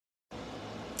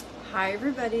Hi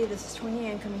everybody, this is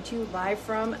Tonianne coming to you live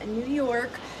from New York.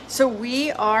 So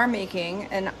we are making,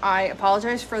 and I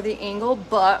apologize for the angle,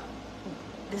 but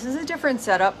this is a different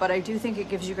setup, but I do think it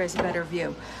gives you guys a better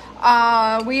view.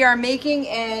 We are making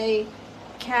a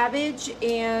cabbage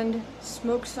and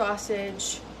smoked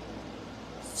sausage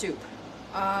soup.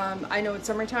 I know it's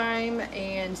summertime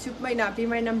and soup might not be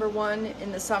my number one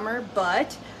in the summer,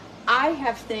 but I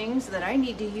have things that I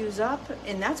need to use up,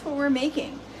 and that's what we're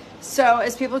making. So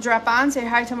as people drop on, say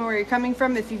hi, tell me where you're coming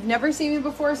from. If you've never seen me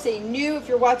before, say new. If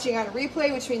you're watching on a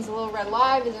replay, which means the little red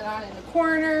live is on in the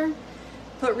corner,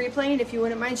 put replay, and if you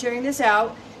wouldn't mind sharing this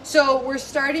out. So we're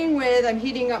starting with, I'm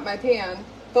heating up my pan,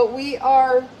 but we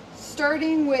are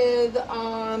starting with,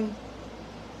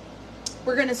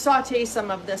 we're gonna saute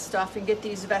some of this stuff and get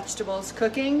these vegetables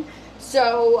cooking.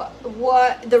 So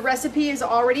what the recipe is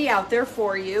already out there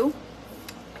for you.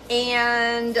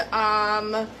 And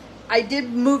I did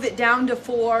move it down to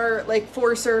four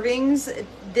servings.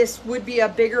 This would be a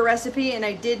bigger recipe, and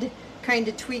I did kind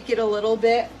of tweak it a little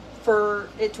bit for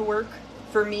it to work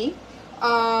for me.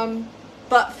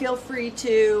 But feel free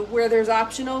to, where there's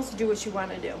optionals, do what you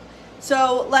want to do.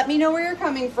 So let me know where you're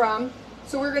coming from.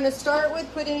 So we're going to start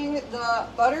with putting the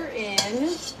butter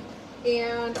in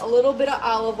and a little bit of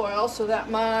olive oil so that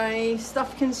my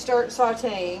stuff can start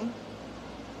sauteing.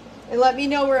 And let me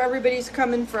know where everybody's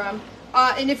coming from.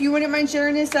 And if you wouldn't mind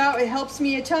sharing this out, it helps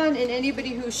me a ton. And anybody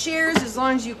who shares, as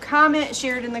long as you comment,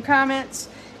 share it in the comments,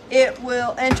 it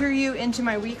will enter you into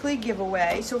my weekly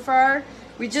giveaway. So far,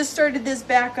 we just started this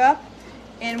back up,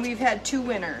 and we've had 2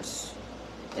 winners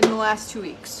in the last 2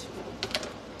 weeks.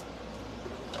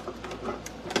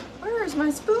 Where is my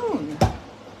spoon?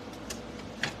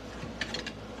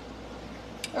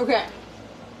 Okay.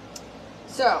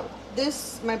 So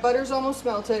my butter's almost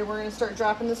melted. We're gonna start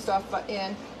dropping the stuff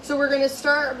in. So we're gonna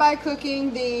start by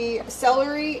cooking the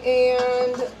celery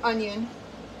and onion.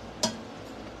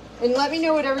 And let me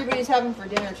know what everybody's having for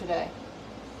dinner today.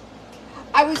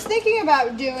 I was thinking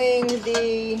about doing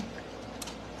the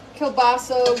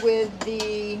kielbasa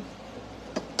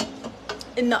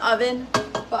in the oven,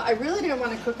 but I really didn't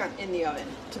want to cook in the oven,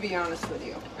 to be honest with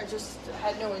you. I just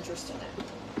had no interest in it.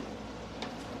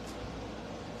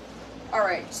 All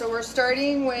right, so we're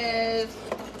starting with,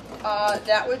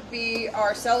 that would be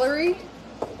our celery,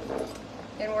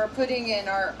 and we're putting in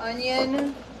our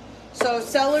onion. So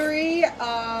celery,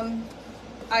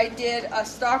 I did a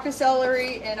stalk of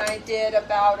celery, and I did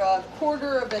about a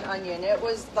quarter of an onion.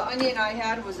 The onion I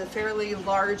had was a fairly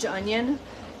large onion.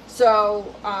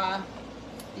 So,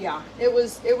 yeah, it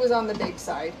was on the big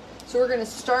side. So we're gonna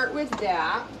start with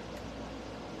that.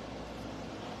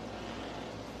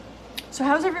 So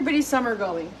how's everybody's summer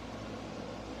going?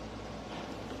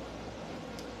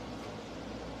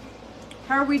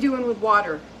 How are we doing with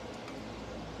water?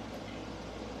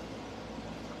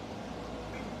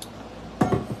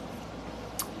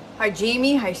 Hi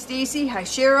Jamie, hi Stacy, hi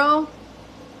Cheryl.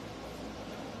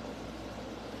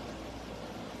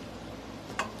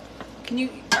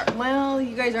 Well,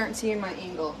 you guys aren't seeing my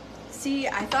angle. See,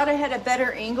 I thought I had a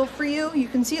better angle for you. You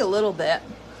can see a little bit.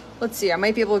 Let's see, I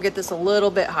might be able to get this a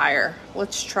little bit higher.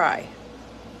 Let's try.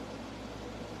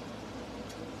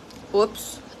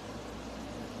 Whoops.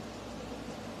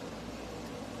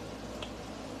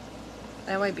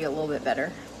 That might be a little bit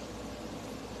better.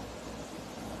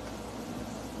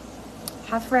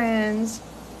 Hi, friends.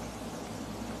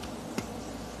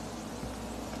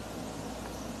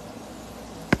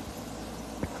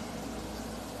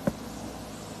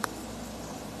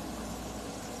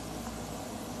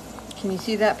 Can you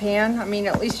see that pan? I mean,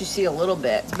 at least you see a little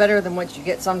bit. It's better than what you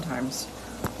get sometimes.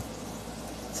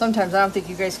 Sometimes I don't think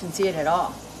you guys can see it at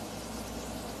all.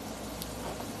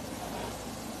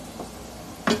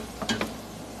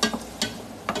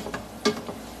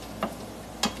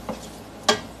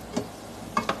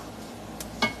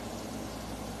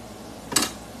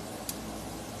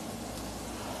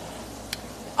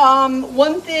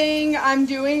 One thing I'm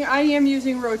doing, I am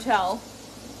using Rotel.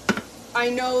 I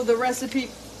know the recipe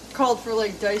called for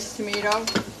like diced tomato.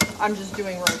 I'm just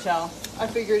doing Rotel. I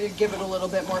figured it'd give it a little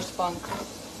bit more spunk.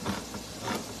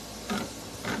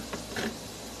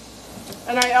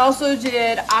 And I also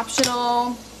did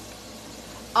optional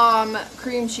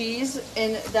cream cheese,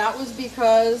 and that was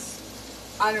because,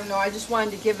 I don't know, I just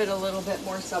wanted to give it a little bit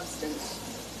more substance.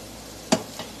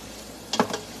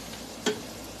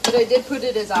 But I did put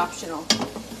it as optional.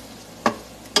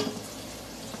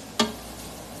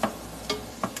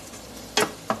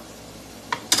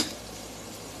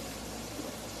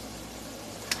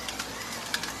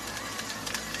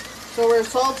 So we're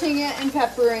salting it and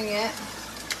peppering it.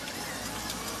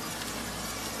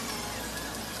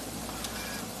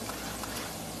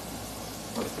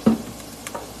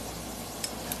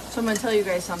 So I'm gonna tell you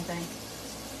guys something.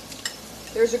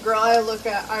 There's a girl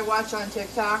I watch on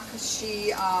TikTok.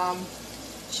 She's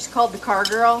called the Car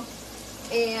Girl,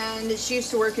 and she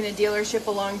used to work in a dealership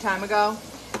a long time ago.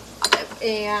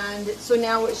 And so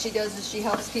now what she does is she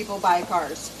helps people buy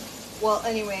cars. Well,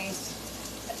 anyways,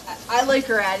 I like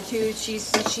her attitude.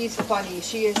 She's funny.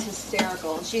 She is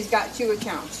hysterical. She's got 2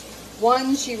 accounts.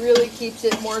 One, she really keeps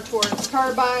it more towards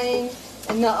car buying,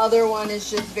 and the other one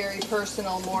is just very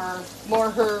personal, more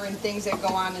her and things that go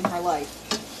on in her life.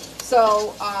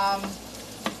 So,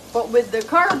 but with the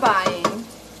car buying,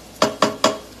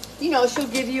 you know, she'll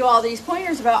give you all these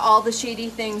pointers about all the shady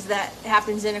things that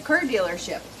happens in a car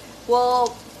dealership.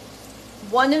 Well,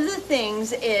 one of the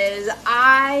things is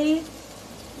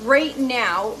right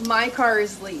now, my car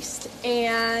is leased,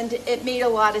 and it made a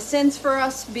lot of sense for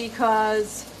us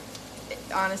because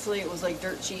honestly, it was like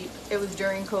dirt cheap. It was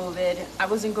during COVID. I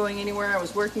wasn't going anywhere. I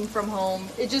was working from home.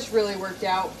 It just really worked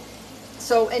out.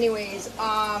 So anyways,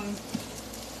 I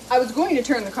was going to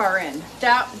turn the car in.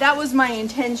 That was my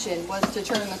intention, was to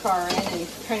turn the car in and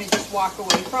kind of just walk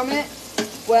away from it.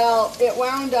 Well, it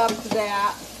wound up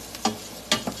that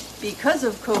because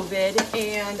of COVID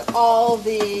and all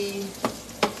the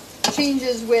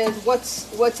changes with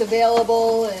what's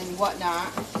available and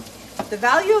whatnot, the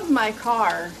value of my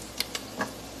car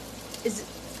is,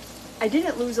 I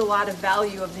didn't lose a lot of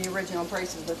value of the original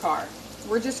price of the car.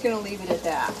 We're just going to leave it at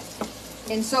that.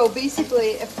 And so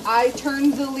basically, if I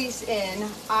turned the lease in,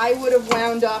 I would have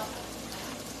wound up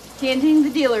handing the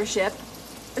dealership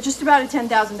just about a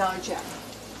 $10,000 check.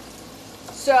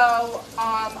 So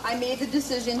I made the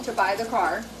decision to buy the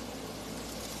car.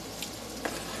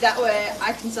 That way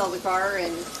I can sell the car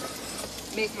and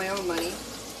make my own money.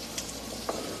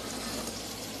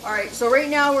 Alright, so right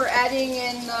now we're adding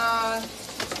in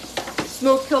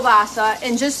smoked kielbasa.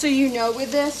 And just so you know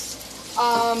with this,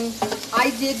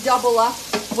 I did double up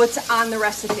what's on the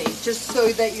recipe, just so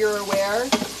that you're aware.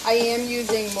 I am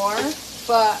using more,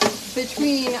 but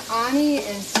between Ani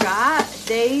and Scott,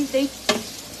 they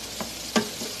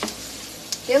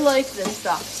like this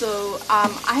stuff. So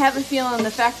I have a feeling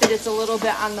the fact that it's a little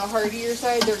bit on the heartier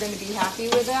side, they're going to be happy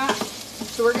with that.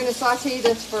 So we're going to saute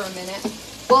this for a minute.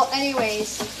 Well,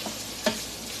 anyways,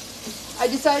 I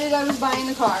decided I was buying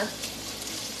the car,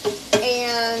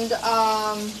 and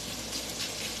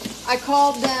I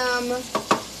called them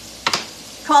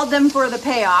for the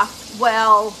payoff.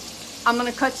 Well, I'm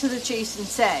going to cut to the chase and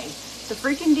say the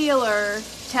freaking dealer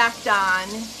tacked on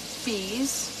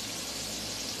fees.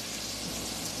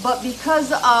 But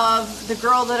because of the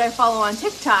girl that I follow on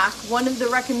TikTok, one of the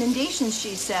recommendations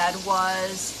she said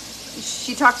was,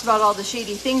 she talks about all the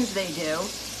shady things they do.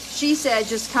 She said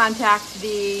just contact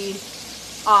the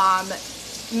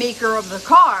maker of the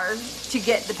car to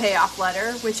get the payoff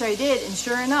letter, which I did, and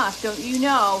sure enough, don't you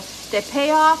know, the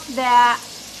payoff that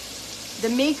the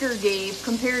maker gave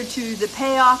compared to the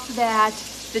payoff that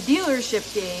the dealership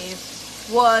gave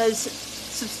was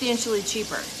substantially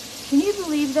cheaper. Can you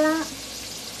believe that?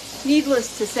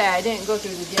 Needless to say, I didn't go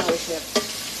through the dealership.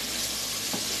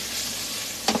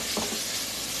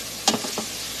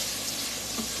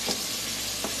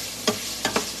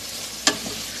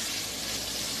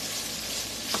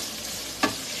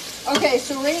 Okay,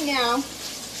 so right now,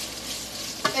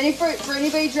 for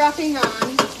anybody dropping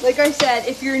on, like I said,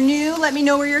 if you're new, let me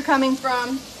know where you're coming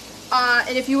from.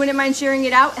 And if you wouldn't mind sharing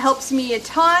it out, it helps me a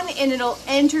ton, and it'll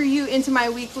enter you into my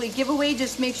weekly giveaway.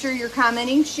 Just make sure you're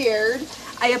commenting shared.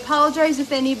 I apologize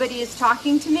if anybody is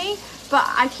talking to me, but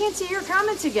I can't see your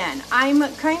comments again. I'm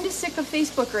kind of sick of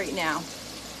Facebook right now.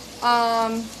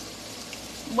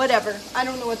 Whatever. I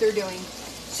don't know what they're doing.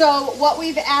 So what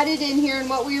we've added in here and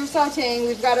what we were sauteing,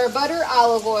 we've got our butter,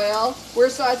 olive oil. We're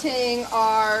sauteing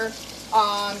our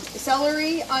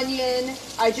celery, onion.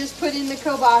 I just put in the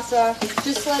kielbasa,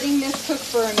 just letting this cook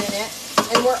for a minute.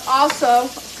 And we're also,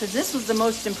 because this was the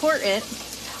most important,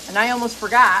 and I almost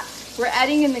forgot, we're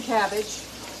adding in the cabbage.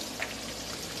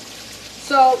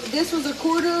 So this was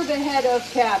 1/4 of a head of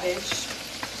cabbage.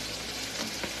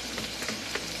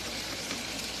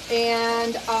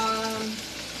 And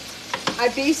I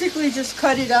basically just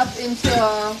cut it up into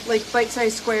like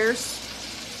bite-sized squares.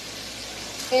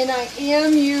 And I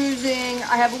am using,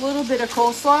 I have a little bit of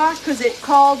coleslaw because it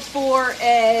called for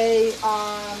a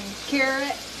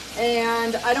carrot,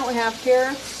 and I don't have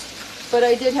carrots, but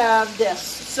I did have this.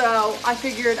 So I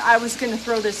figured I was going to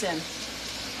throw this in.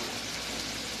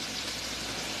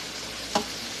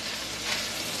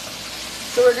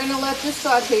 So we're going to let this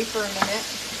saute for a minute.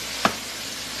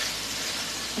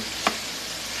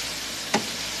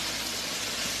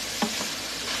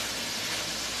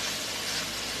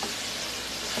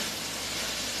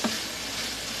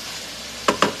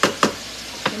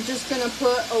 just gonna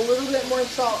put a little bit more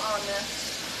salt on this.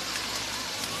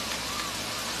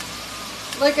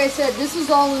 Like I said, this is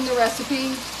all in the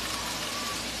recipe.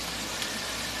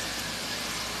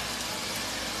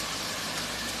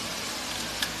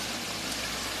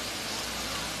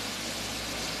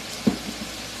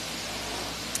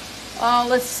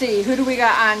 Let's see, who do we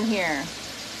got on here?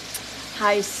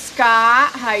 Hi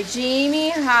Scott, hi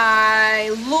Jamie, hi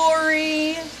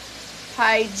Lori,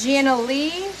 hi Jana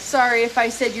Lee. Sorry if I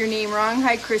said your name wrong.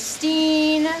 Hi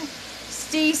Christine,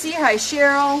 Stacy, hi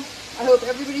Cheryl. I hope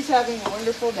everybody's having a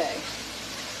wonderful day.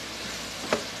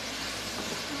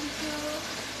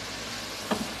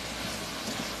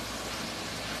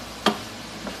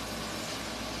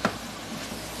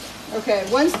 Okay,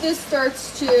 once this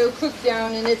starts to cook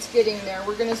down and it's getting there,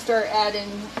 we're gonna start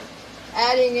adding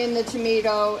in the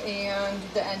tomato and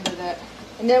the end of it.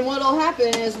 And then what'll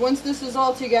happen is once this is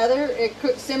all together, it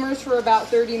simmers for about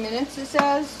 30 minutes, it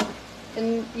says.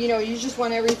 And you know, you just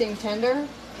want everything tender.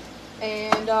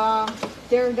 And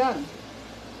they're done.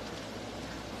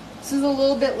 This is a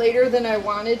little bit later than I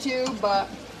wanted to, but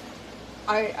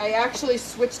I actually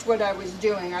switched what I was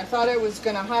doing. I thought I was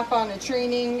going to hop on a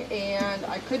training and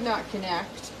I could not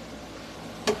connect.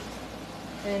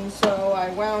 And so I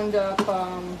wound up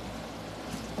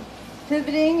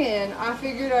pivoting, and I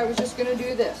figured I was just going to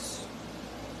do this.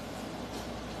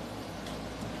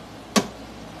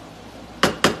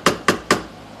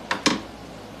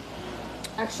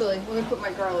 Actually, let me put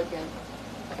my garlic in.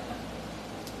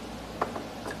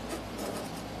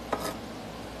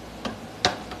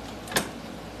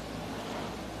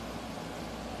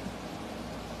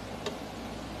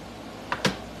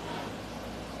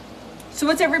 So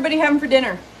what's everybody having for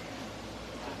dinner?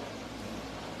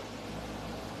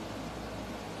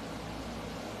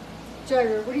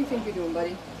 Jagger, what do you think you're doing,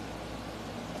 buddy?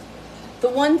 The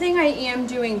one thing I am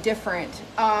doing different,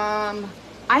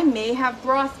 I may have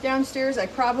broth downstairs, I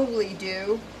probably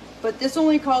do, but this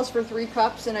only calls for 3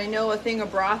 cups, and I know a thing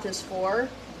of broth is 4,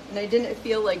 and I didn't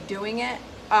feel like doing it,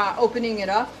 opening it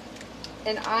up,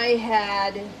 and I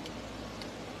had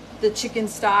the chicken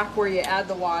stock where you add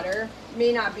the water.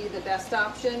 May not be the best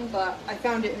option, but I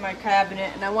found it in my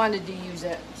cabinet and I wanted to use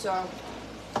it, so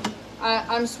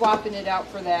I'm swapping it out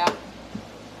for that.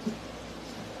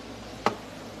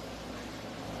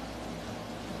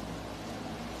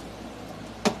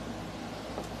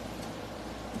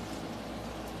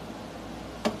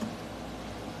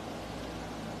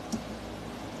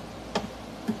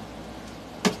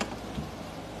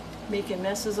 Making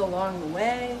messes along the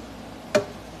way.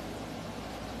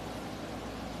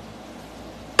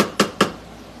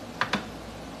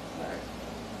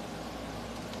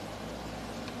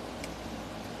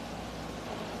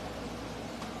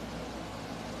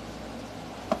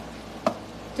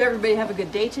 Did everybody have a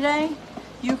good day today?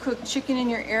 You cooked chicken in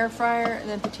your air fryer and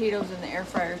then potatoes in the air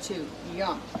fryer too.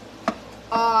 Yum.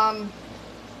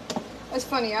 That's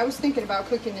funny. I was thinking about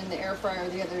cooking in the air fryer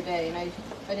the other day and I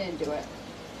didn't do it.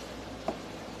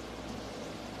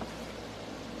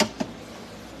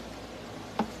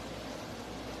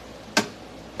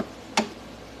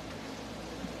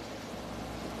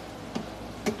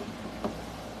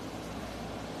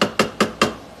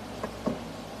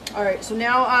 All right, so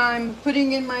now I'm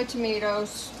putting in my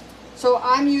tomatoes. So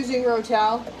I'm using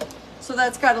Rotel. So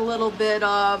that's got a little bit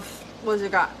of, what's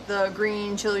it got? The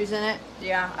green chilies in it.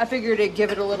 Yeah, I figured it'd give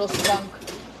it a little spunk.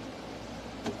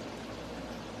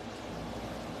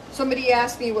 Somebody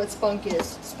asked me what spunk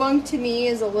is. Spunk to me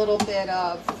is a little bit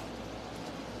of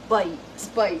bite,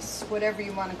 spice, whatever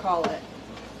you want to call it.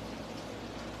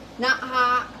 Not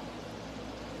hot,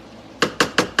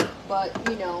 but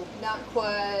you know, not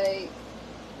quite.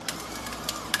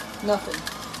 Nothing.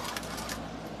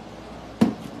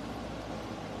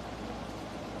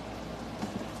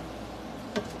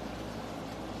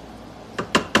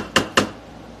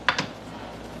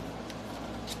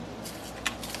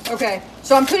 Okay,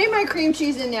 so I'm putting my cream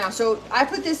cheese in now. So I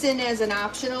put this in as an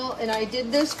optional, and I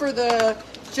did this for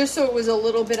just so it was a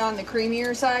little bit on the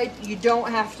creamier side. You don't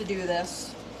have to do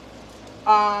this.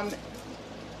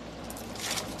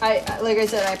 Like I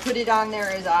said, I put it on there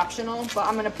as optional, but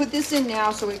I'm going to put this in now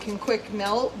so it can quick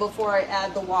melt before I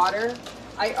add the water.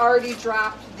 I already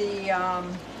dropped the, I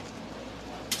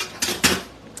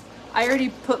already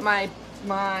put my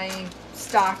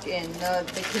stock in,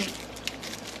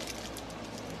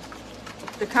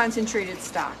 the concentrated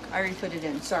stock. I already put it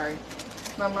in, sorry.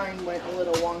 My mind went a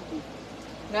little wonky.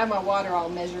 And I have my water all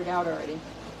measured out already.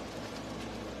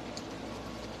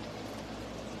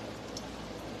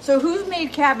 So who's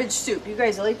made cabbage soup? You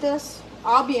guys like this?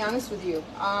 I'll be honest with you.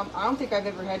 I don't think I've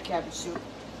ever had cabbage soup.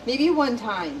 Maybe one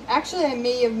time. Actually, I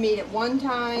may have made it one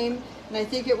time, and I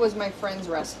think it was my friend's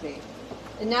recipe.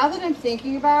 And now that I'm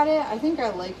thinking about it, I think I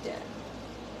liked it.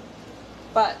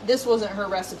 But this wasn't her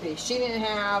recipe. She didn't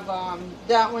have,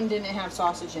 that one didn't have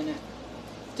sausage in it.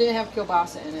 Didn't have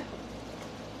kielbasa in it.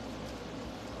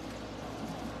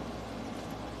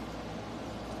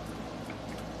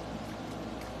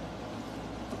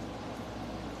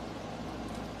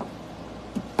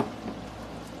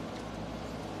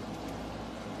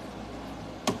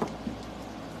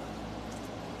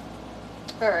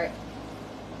 All right.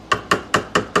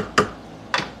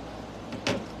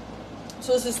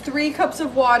 So this is 3 cups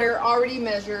of water already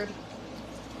measured.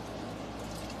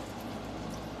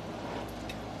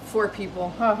 4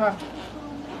 people.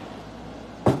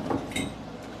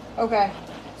 Okay.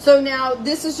 So now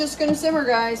this is just going to simmer,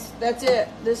 guys. That's it.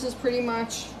 This is pretty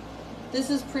much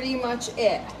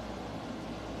it.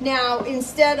 Now,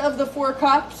 instead of the 4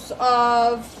 cups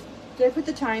of, did I put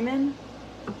the thyme in?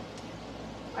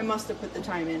 I must have put the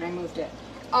thyme in. I moved it.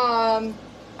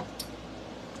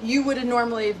 You would have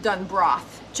normally done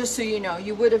broth, just so you know.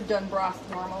 You would have done broth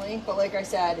normally, but like I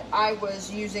said, I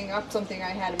was using up something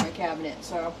I had in my cabinet,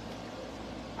 so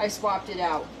I swapped it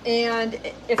out. And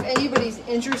if anybody's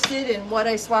interested in what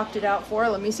I swapped it out for,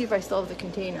 let me see if I still have the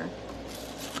container.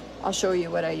 I'll show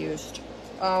you what I used.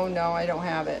 Oh no, I don't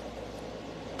have it.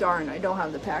 Darn, I don't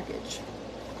have the package.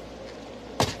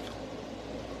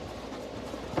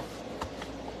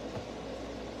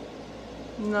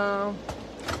 No.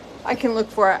 I can look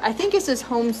for it. I think it says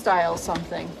home style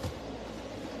something.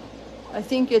 I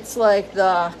think it's like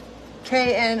the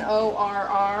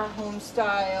KNORR home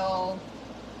style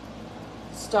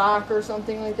stock or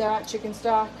something like that, chicken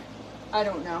stock. I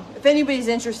don't know. If anybody's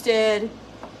interested,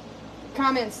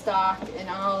 comment stock and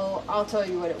I'll tell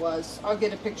you what it was. I'll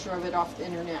get a picture of it off the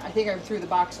internet. I think I threw the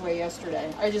box away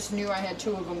yesterday. I just knew I had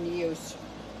 2 of them to use.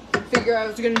 Figure I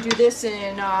was going to do this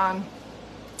in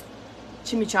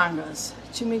chimichangas.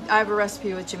 I have a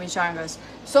recipe with chimichangas.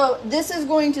 So this is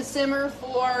going to simmer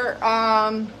for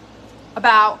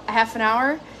about a half an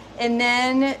hour, and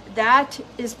then that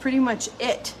is pretty much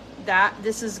it.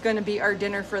 This is going to be our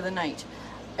dinner for the night,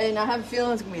 and I have a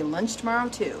feeling it's going to be lunch tomorrow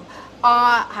too.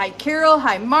 Hi Carol,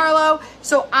 hi Marlo.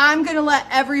 So I'm going to let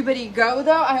everybody go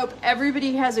though. I hope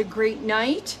everybody has a great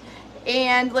night,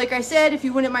 and like I said, if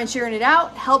you wouldn't mind sharing it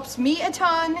out, helps me a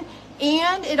ton.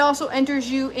 And it also enters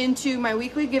you into my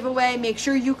weekly giveaway. Make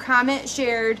sure you comment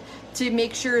shared to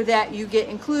make sure that you get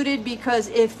included, because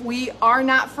if we are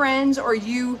not friends or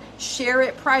you share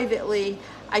it privately,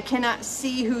 I cannot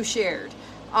see who shared.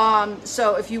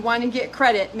 So if you want to get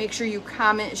credit, make sure you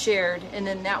comment shared, and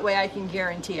then that way I can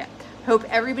guarantee it. Hope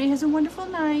everybody has a wonderful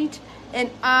night, and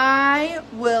I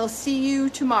will see you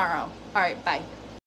tomorrow. All right, bye.